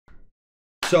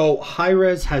So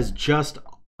Hi-Rez has just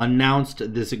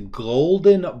announced this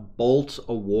Golden Bolt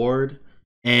Award,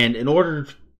 and in order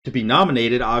to be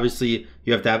nominated, obviously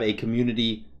you have to have a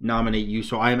community nominate you.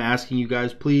 So I am asking you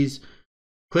guys, please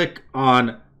click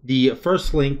on the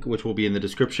first link, which will be in the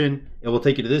description. It will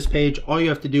take you to this page. All you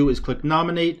have to do is click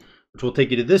nominate, which will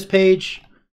take you to this page.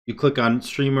 You click on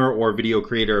streamer or video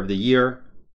creator of the year,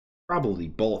 probably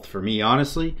both for me,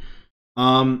 honestly,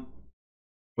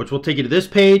 which will take you to this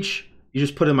page. You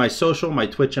just put in my social, my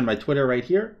Twitch and my Twitter right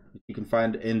here. You can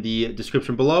find in the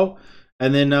description below.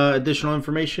 And then additional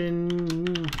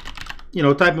information, you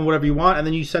know, type in whatever you want. And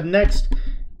then you said next.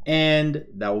 And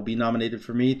that will be nominated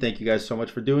for me. Thank you guys so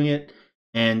much for doing it.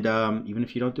 And even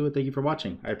if you don't do it, thank you for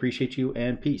watching. I appreciate you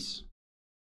and peace.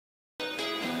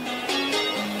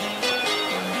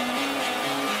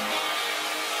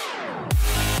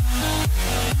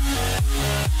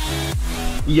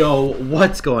 Yo,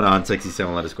 what's going on?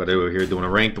 Sexy7 Let Us Squad over here doing a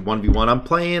ranked 1v1. I'm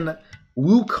playing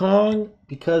WUKONG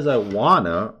because I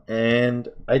wanna, and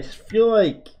I just feel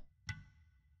like...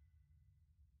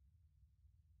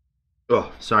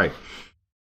 Oh, sorry. I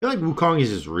feel like WUKONG is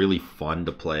just really fun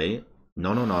to play.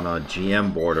 No,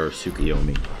 GM border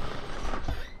Tsukuyomi.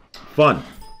 Fun.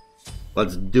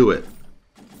 Let's do it.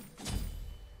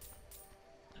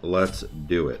 Let's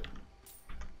do it.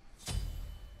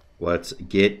 Let's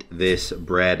get this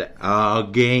bread. A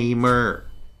gamer.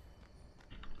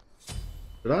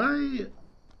 Should I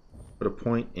put a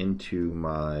point into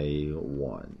my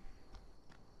one?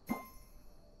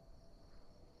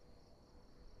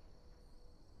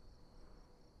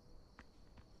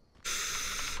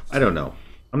 I don't know.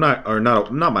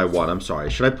 Not my one. I'm sorry.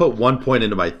 Should I put 1 point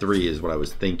into my 3 is what I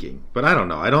was thinking. But I don't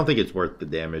know. I don't think it's worth the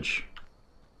damage.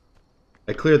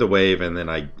 I clear the wave and then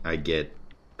I get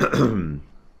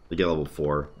I get level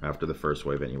 4 after the first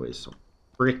wave anyways, so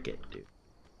frick it, dude.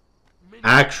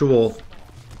 Actual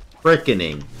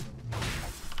frickening.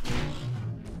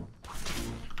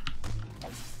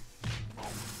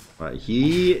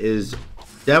 He is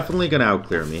definitely gonna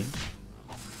outclear me.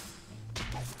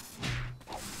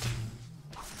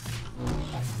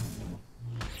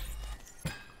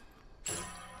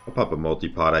 I'll pop a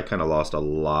multi-pot. I kind of lost a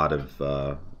lot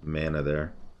of mana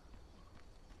there.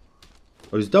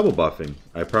 Oh, he's double buffing.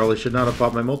 I probably should not have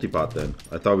bought my multi-pot then.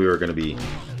 I thought we were going to be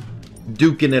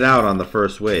duking it out on the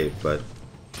first wave, but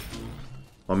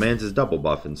my man's is double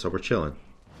buffing, so we're chilling.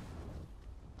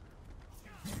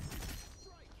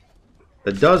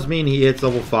 That does mean he hits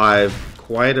level 5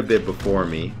 quite a bit before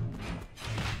me.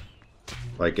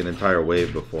 Like an entire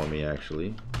wave before me,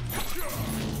 actually.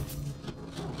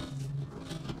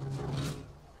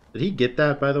 Did he get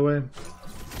that, by the way?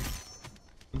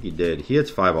 I think he did. He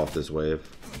hits 5 off this wave.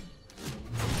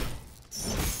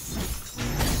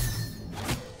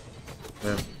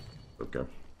 Yeah, okay.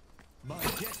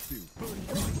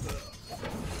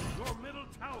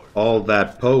 All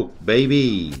that poke,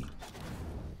 baby!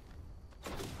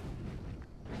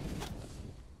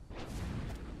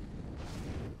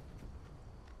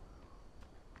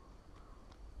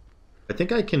 I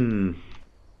think I can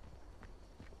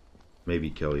maybe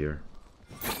kill you.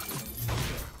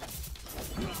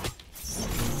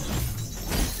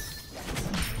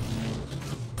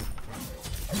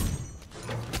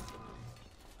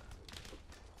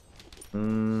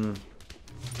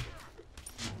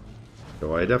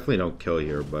 So I definitely don't kill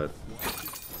here, but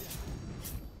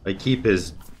I keep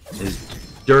his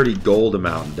dirty gold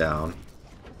amount down.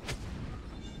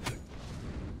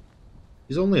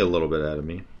 He's only a little bit out of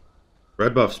me.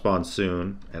 Red buff spawns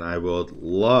soon, and I would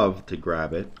love to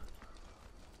grab it.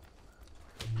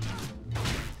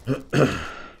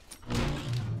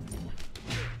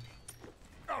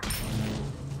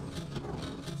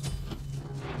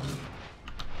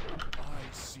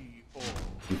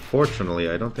 Unfortunately,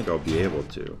 I don't think I'll be able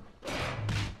to.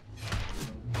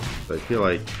 But I feel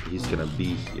like he's gonna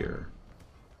be here.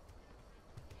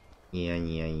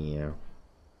 Yeah.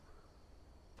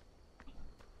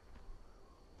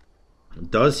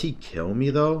 Does he kill me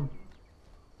though?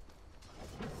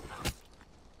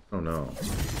 Oh no.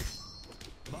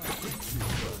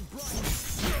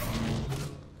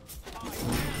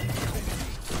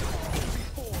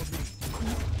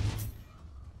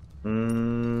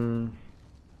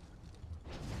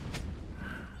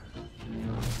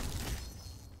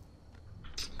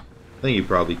 I think he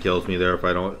probably kills me there if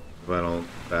I don't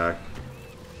back.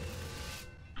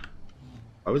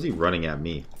 Why was he running at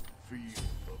me?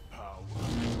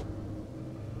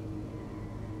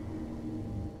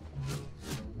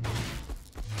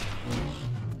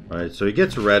 Alright, so he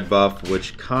gets red buff,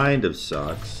 which kind of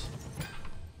sucks.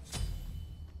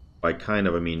 By kind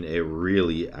of, I mean it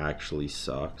really actually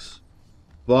sucks.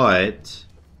 But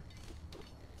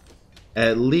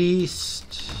at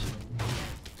least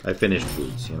I finished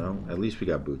boots, you know? At least we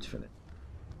got boots finished.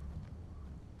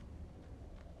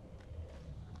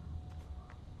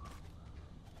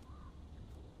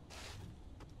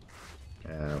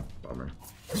 Yeah, bummer.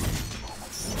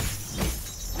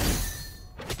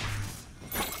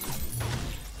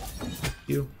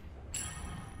 You.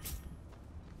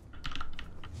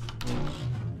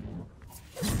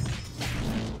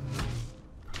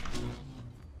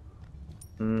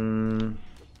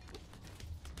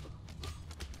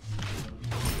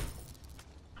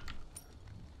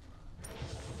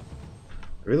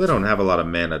 I really don't have a lot of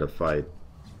mana to fight.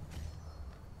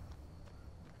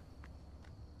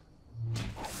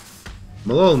 I'm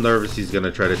a little nervous he's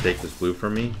gonna try to take this blue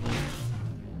from me.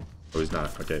 Oh, he's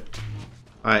not. Okay.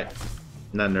 Alright.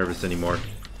 Not nervous anymore.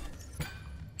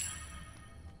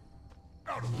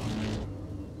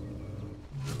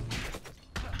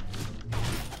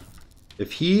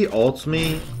 If he ults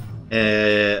me,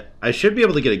 I should be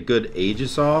able to get a good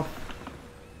Aegis off,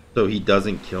 so he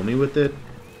doesn't kill me with it.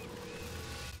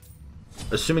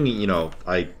 Assuming, you know,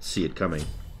 I see it coming.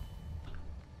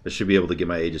 I should be able to get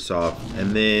my Aegis off.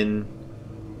 And then,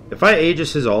 if I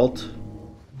Aegis his ult,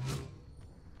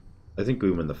 I think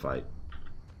we win the fight.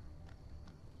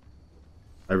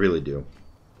 I really do.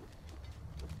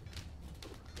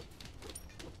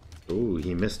 Ooh,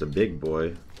 he missed a big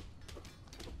boy.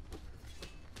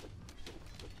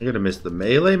 You're gonna miss the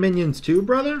melee minions too,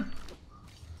 brother?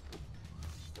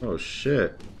 Oh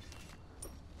shit.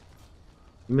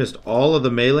 You missed all of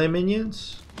the melee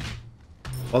minions?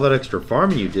 All that extra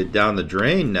farming you did down the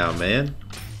drain now, man.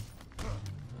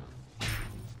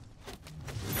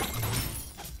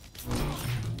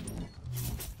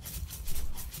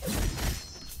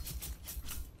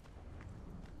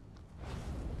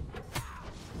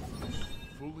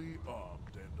 Fully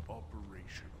armed and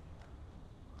operational.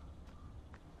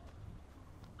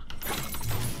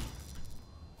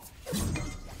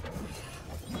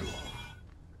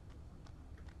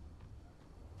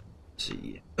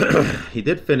 See. He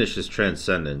did finish his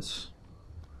Transcendence.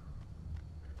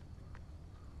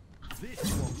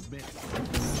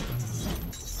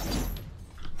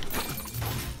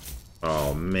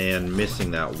 Oh man,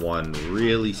 missing that one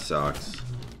really sucks.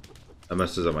 That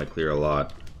messes up my clear a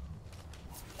lot.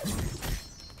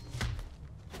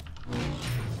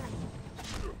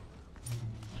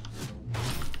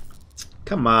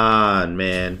 Come on,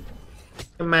 man.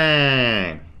 Come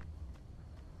on.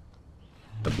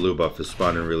 The blue buff is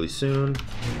spawning really soon.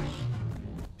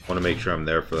 Want to make sure I'm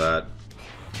there for that.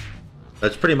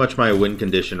 That's pretty much my win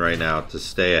condition right now, to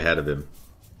stay ahead of him.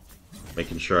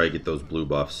 Making sure I get those blue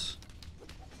buffs.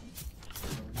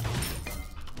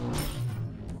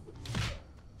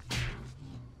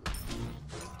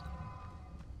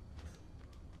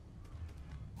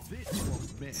 This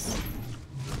won't miss.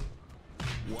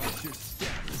 Watch your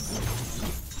steps.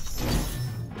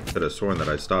 Could have sworn that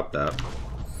I stopped that.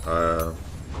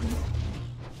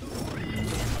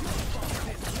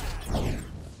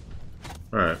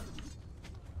 Alright.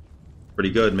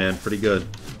 Pretty good, man. Pretty good.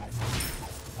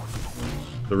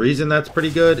 The reason that's pretty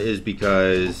good is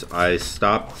because I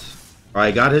stopped...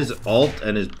 I got his ult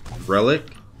and his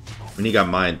relic. I mean, he got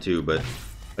mine too, but...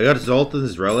 I got his ult and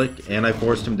his relic, and I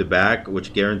forced him to back,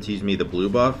 which guarantees me the blue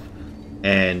buff.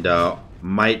 And,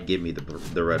 might get me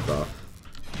the red buff.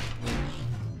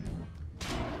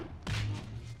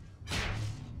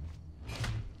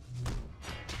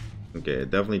 Okay,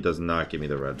 it definitely does not give me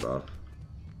the red buff.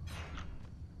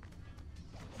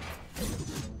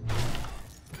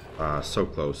 Ah, so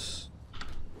close.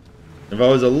 If I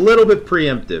was a little bit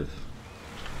preemptive.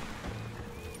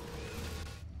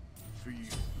 Feel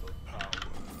the power.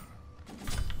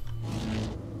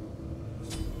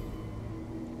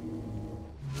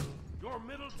 Your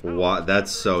middle tower. What?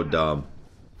 That's so dumb.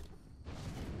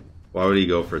 Why would he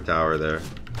go for tower there?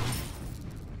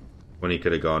 When he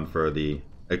could have gone for the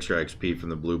extra XP from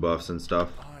the blue buffs and stuff.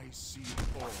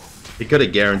 He could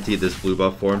have guaranteed this blue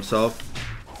buff for himself.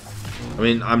 I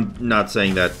mean, I'm not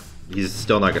saying that he's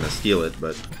still not going to steal it,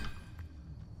 but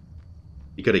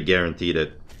he could have guaranteed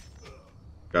it.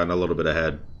 Gotten a little bit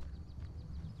ahead.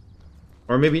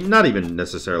 Or maybe not even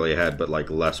necessarily ahead, but like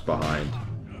less behind,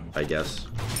 I guess.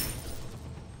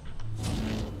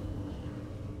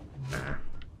 Nah.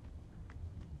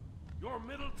 Your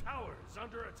middle tower is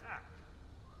under attack.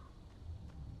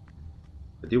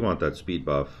 I do want that speed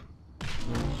buff.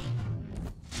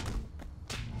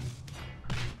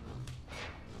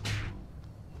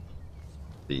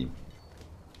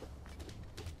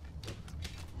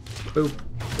 Boop,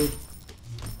 boop, dude.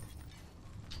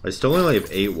 I still only have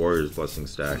 8 Warriors Blessing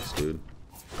stacks, dude.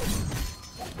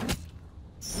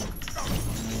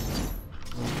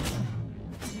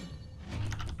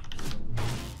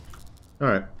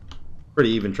 Alright. Pretty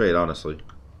even trade, honestly.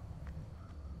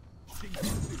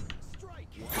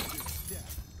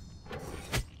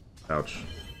 Ouch.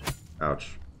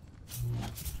 Ouch.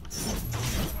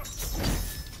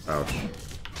 Ouch.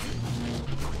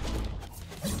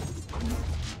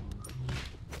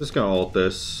 Just gonna ult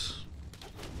this.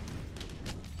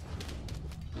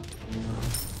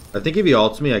 I think if he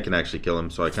ults me, I can actually kill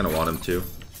him, so I kind of want him to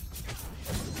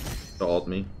ult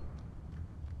me.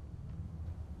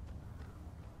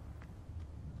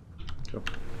 Go.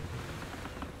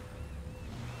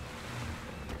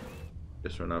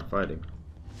 Guess we're not fighting.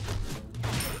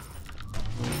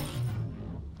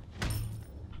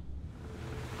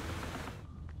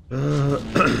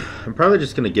 I'm probably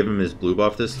just gonna give him his blue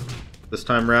buff this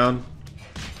time round,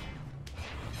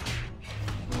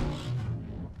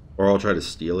 or I'll try to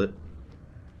steal it.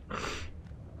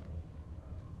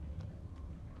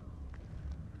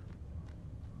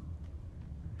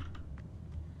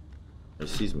 He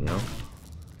sees me out.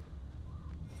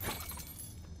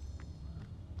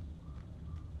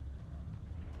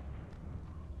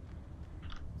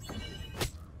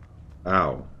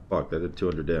 Ow! Fuck! That did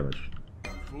 200 damage.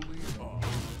 Fully armed,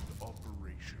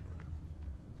 operational.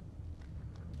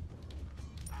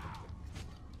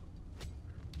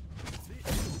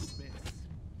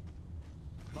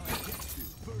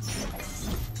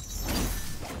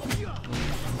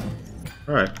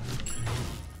 Alright.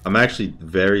 I'm actually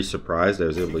very surprised I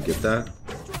was able to get that.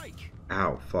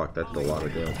 Ow, fuck, that did a lot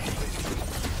of damage.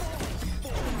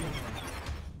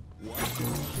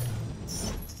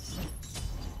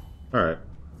 Alright.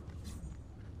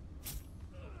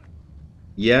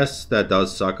 Yes, that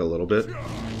does suck a little bit.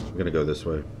 I'm gonna go this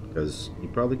way, because he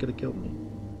probably could have killed me.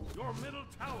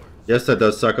 Yes, that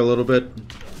does suck a little bit.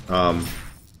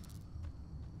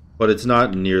 But it's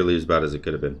not nearly as bad as it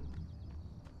could have been.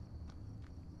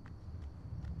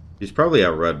 He's probably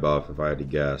at red buff, if I had to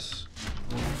guess.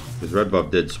 Because red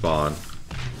buff did spawn.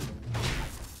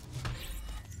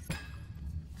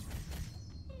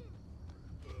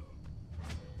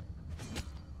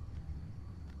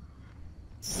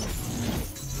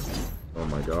 Oh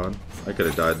my god. I could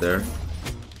have died there.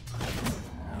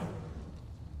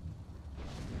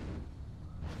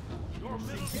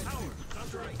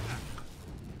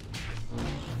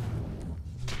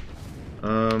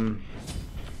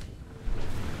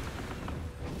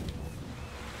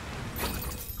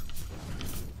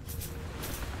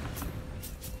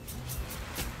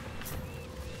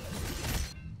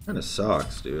 Kinda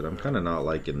sucks, dude. I'm kinda not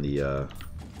liking the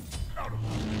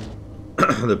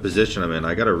the position I'm in.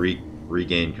 I gotta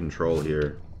regain control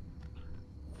here.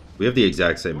 We have the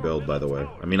exact same build, by the way.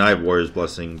 I mean, I have Warrior's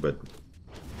Blessing, but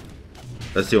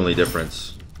that's the only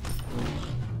difference.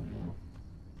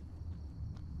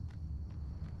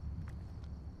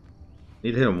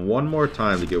 Need to hit him one more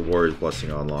time to get Warrior's Blessing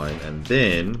online, and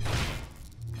then...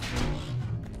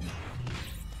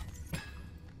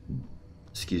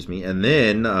 Excuse me, and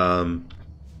then,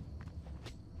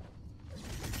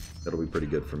 that'll be pretty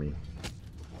good for me.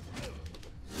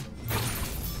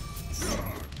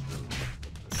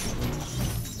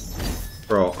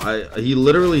 Bro, he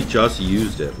literally just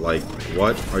used it. Like,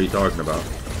 what are you talking about?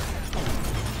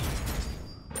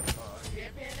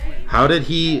 How did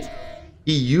he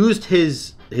used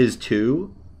his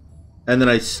 2, and then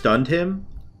I stunned him?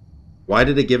 Why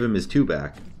did it give him his 2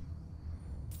 back?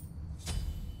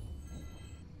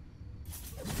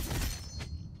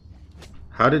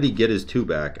 How did he get his 2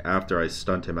 back after I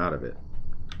stunned him out of it?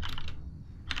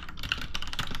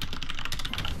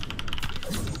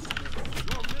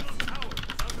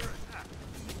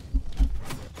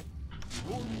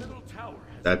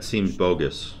 That seems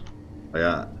bogus.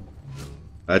 That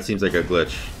seems like a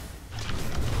glitch.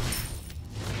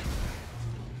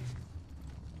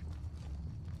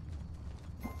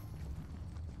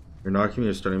 You're knocking me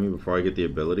or stunning me before I get the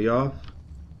ability off?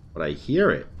 But I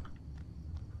hear it.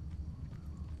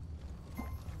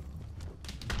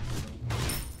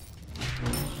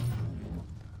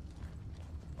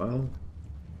 Well,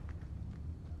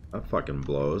 that fucking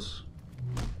blows.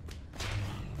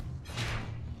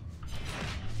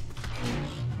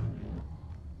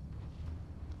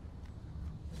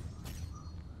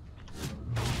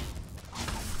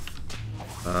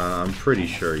 I'm pretty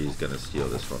sure he's gonna steal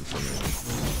this one from me.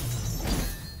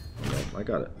 Okay, I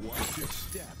got it.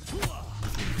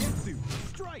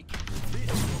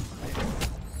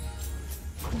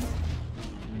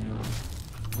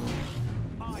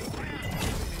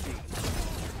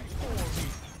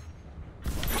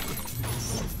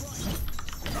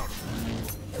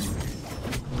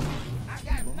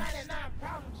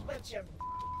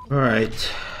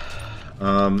 Alright.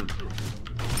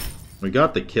 We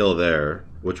got the kill there,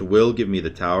 which will give me the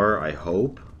tower, I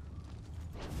hope.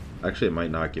 Actually, it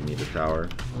might not give me the tower.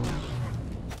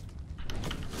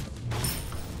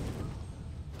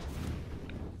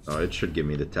 Oh, it should give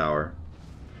me the tower.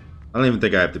 I don't even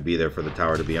think I have to be there for the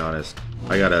tower, to be honest.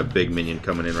 I got a big minion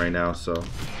coming in right now, so...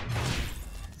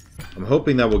 I'm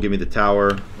hoping that will give me the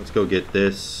tower. Let's go get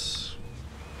this.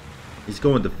 He's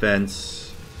going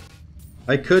defense.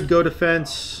 I could go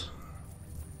defense.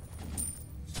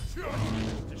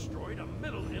 Destroyed a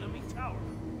middle enemy tower.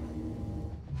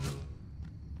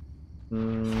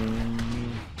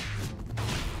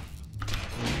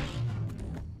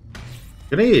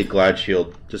 Gonna get Glad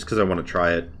Shield just because I want to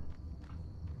try it.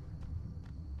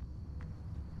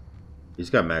 He's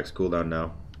got max cooldown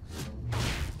now.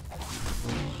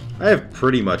 I have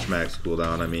pretty much max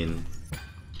cooldown. I mean,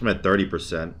 I'm at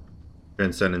 30%.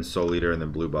 Transcendence, Soul Eater, and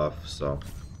then blue buff, so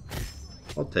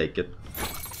I'll take it.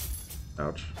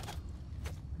 Ouch.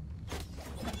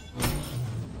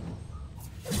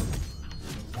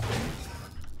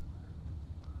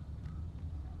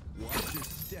 Watch your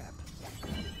step.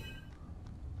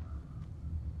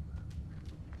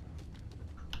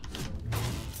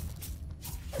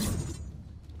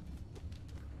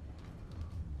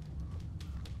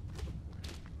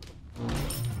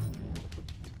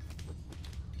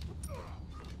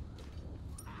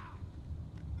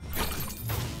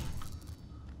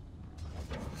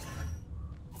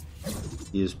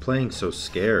 He is playing so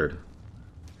scared.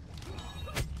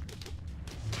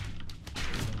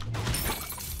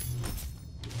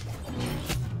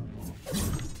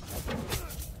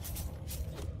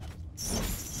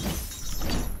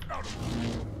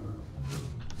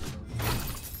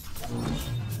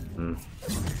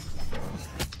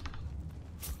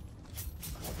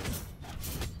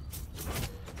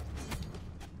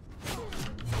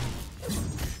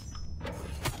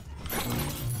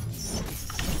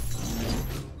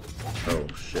 Oh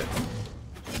shit.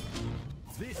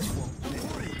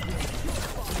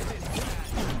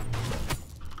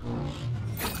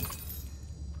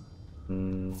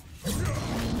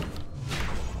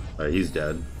 Alright, he's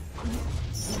dead.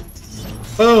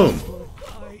 Boom!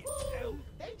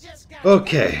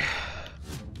 Okay.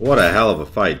 What a hell of a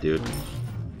fight, dude.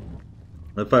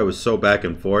 That fight was so back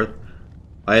and forth.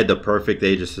 I had the perfect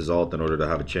Aegis' ult in order to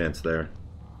have a chance there.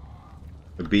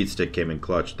 The beat stick came in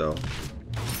clutch, though.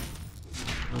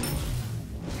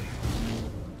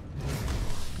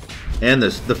 And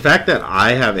the fact that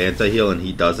I have anti-heal and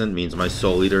he doesn't means my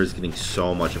Soul Eater is getting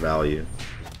so much value.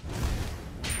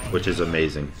 Which is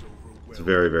amazing. It's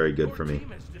very, very good for me.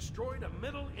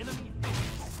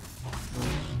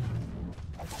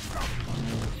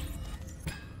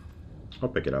 I'll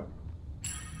pick it up.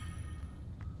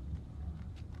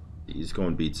 He's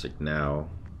going beat stick now.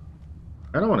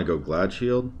 I don't want to go Glad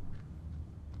Shield.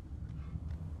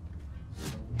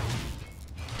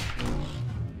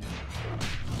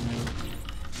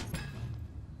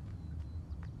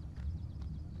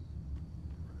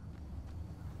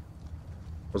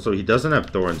 Also, he doesn't have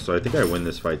Thorns, so I think I win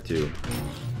this fight too.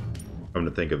 Come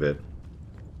to think of it.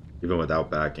 Even without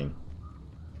backing.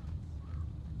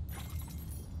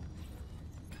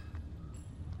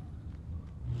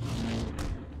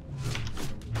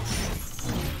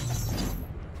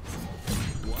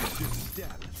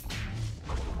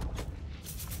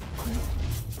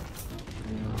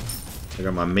 I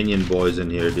got my minion boys in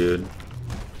here, dude.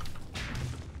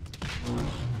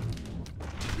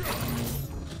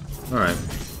 Alright.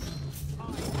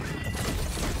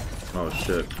 Oh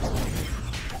shit.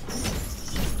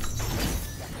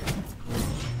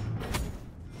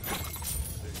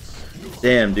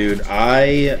 Damn, dude.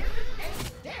 I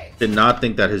did not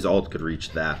think that his ult could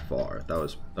reach that far. That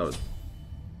was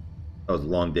a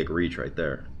long dick reach right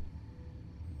there.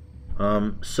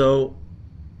 So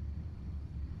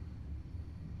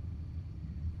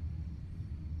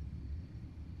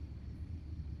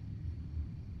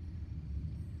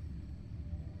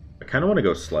I kind of want to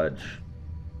go Sledge.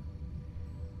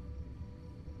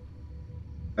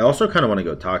 I also kind of want to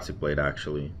go Toxic Blade,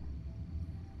 actually.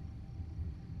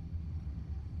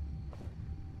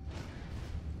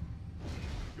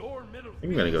 I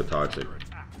think I'm going to go Toxic.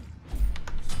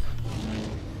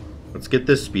 Let's get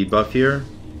this speed buff here.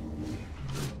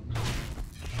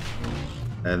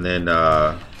 And then,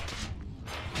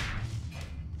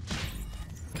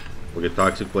 we'll get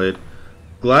Toxic Blade.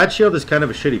 Glad Shield is kind of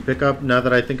a shitty pickup now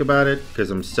that I think about it, because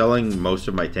I'm selling most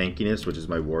of my tankiness, which is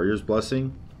my Warrior's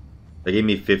Blessing. They gave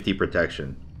me 50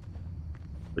 protection,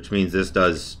 which means this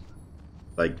does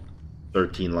like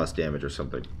 13 less damage or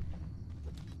something.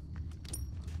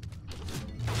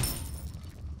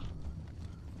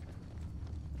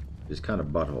 These kind of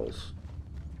buttholes.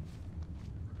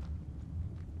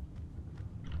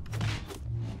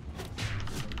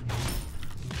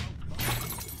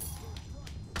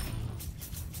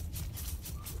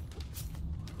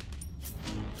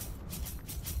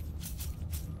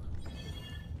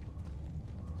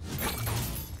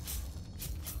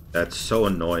 That's so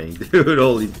annoying, dude.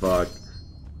 Holy fuck.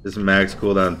 This max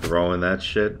cooldown throwing that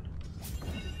shit.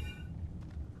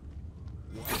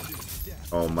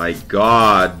 Oh my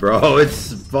god, bro.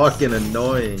 It's fucking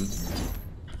annoying.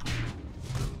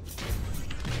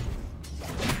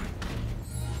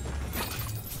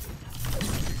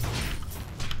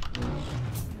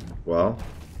 Well,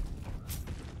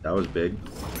 that was big.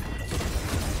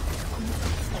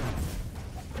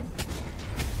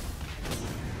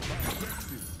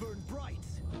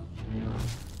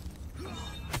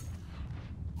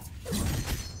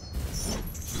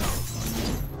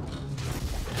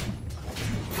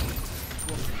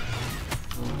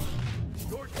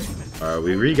 Alright,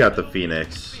 we re-got the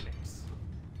Phoenix.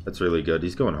 That's really good.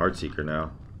 He's going Heartseeker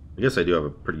now. I guess I do have a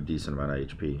pretty decent amount of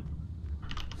HP.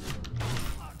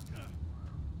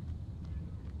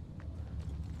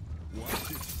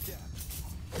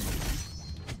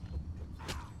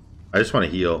 I just want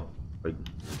to heal. Like,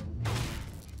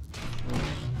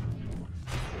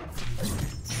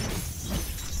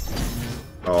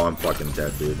 oh, I'm fucking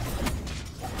dead, dude.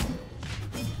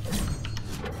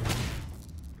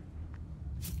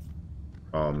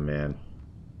 Oh man.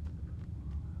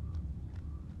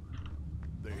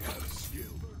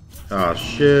 Oh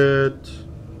shit.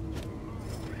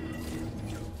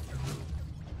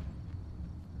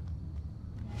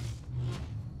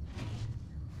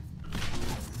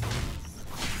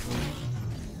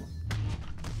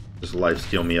 Just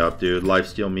lifesteal me up, dude.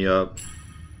 Lifesteal me up.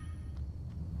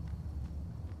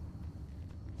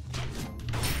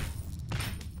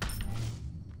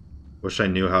 Wish I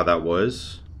knew how that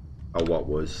was. Oh, what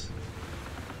was?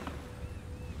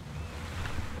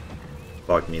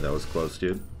 Fuck me, that was close,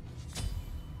 dude.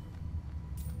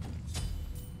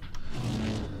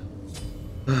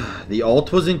 The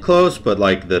ult wasn't close, but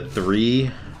like the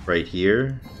 3 right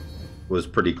here was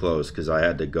pretty close because I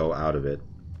had to go out of it.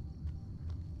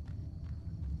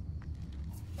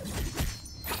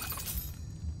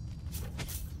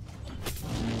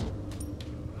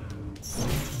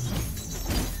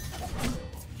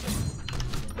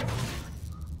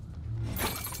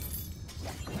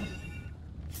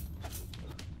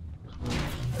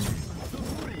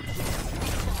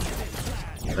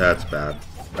 That's bad.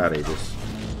 Bad Aegis.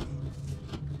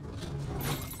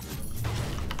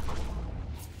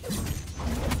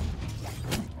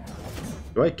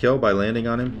 Do I kill by landing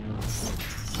on him?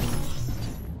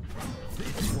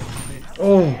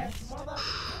 Oh.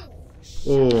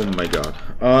 Oh my god.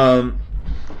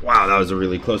 Wow, that was a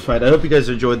really close fight. I hope you guys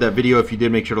enjoyed that video. If you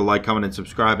did, make sure to like, comment, and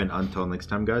subscribe. And until next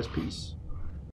time, guys, peace.